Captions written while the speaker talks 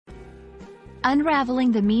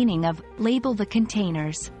Unraveling the meaning of label the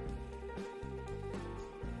containers.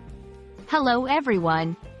 Hello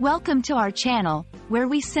everyone, welcome to our channel, where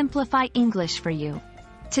we simplify English for you.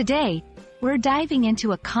 Today, we're diving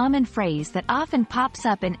into a common phrase that often pops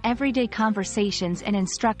up in everyday conversations and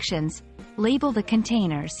instructions: label the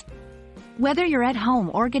containers. Whether you're at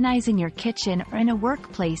home organizing your kitchen or in a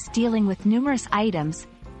workplace dealing with numerous items,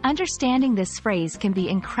 understanding this phrase can be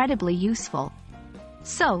incredibly useful.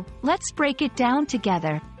 So, let's break it down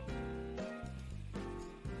together.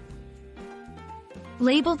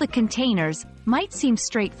 Label the containers might seem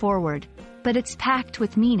straightforward, but it's packed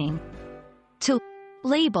with meaning. To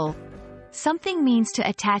label something means to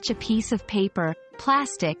attach a piece of paper,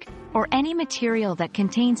 plastic, or any material that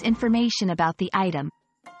contains information about the item.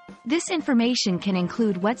 This information can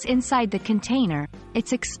include what's inside the container,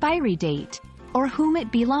 its expiry date, or whom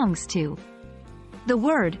it belongs to. The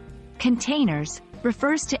word containers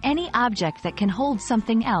refers to any object that can hold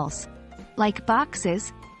something else, like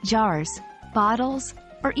boxes, jars, bottles,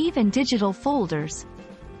 or even digital folders.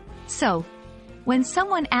 So, when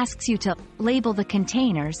someone asks you to label the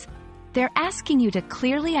containers, they're asking you to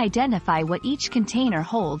clearly identify what each container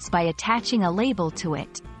holds by attaching a label to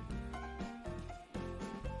it.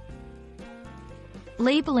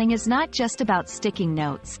 Labeling is not just about sticking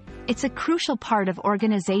notes, it's a crucial part of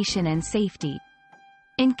organization and safety.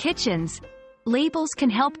 In kitchens, labels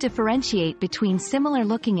can help differentiate between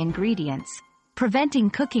similar-looking ingredients, preventing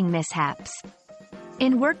cooking mishaps.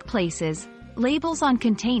 In workplaces, labels on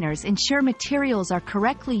containers ensure materials are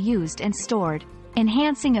correctly used and stored,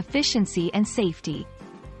 enhancing efficiency and safety.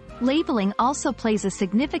 Labeling also plays a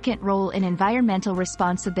significant role in environmental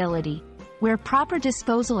responsibility, where proper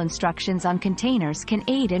disposal instructions on containers can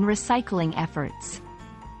aid in recycling efforts.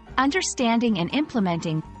 Understanding and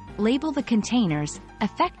implementing label the containers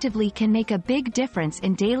effectively can make a big difference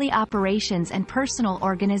in daily operations and personal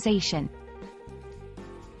organization.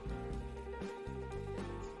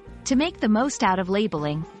 To make the most out of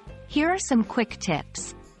labeling, here are some quick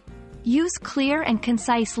tips. Use clear and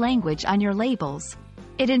concise language on your labels.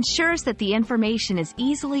 It ensures that the information is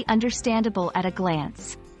easily understandable at a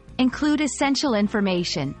glance. Include essential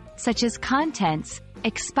information, such as contents,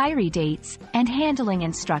 expiry dates, and handling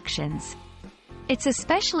instructions. It's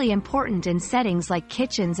especially important in settings like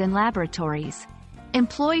kitchens and laboratories.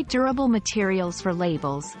 Employ durable materials for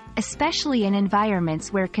labels, especially in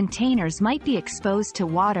environments where containers might be exposed to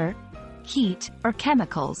water, heat, or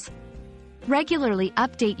chemicals. Regularly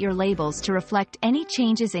update your labels to reflect any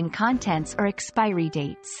changes in contents or expiry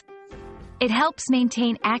dates. It helps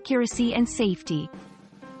maintain accuracy and safety.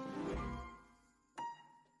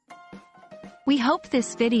 We hope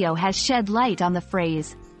this video has shed light on the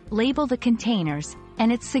phrase, label the containers,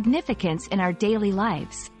 and its significance in our daily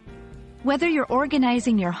lives. Whether you're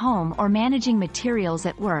organizing your home or managing materials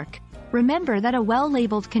at work, remember that a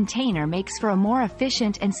well-labeled container makes for a more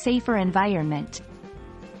efficient and safer environment.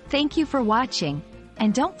 Thank you for watching,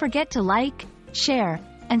 and don't forget to like, share,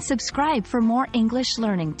 and subscribe for more English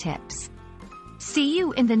learning tips. See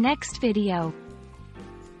you in the next video.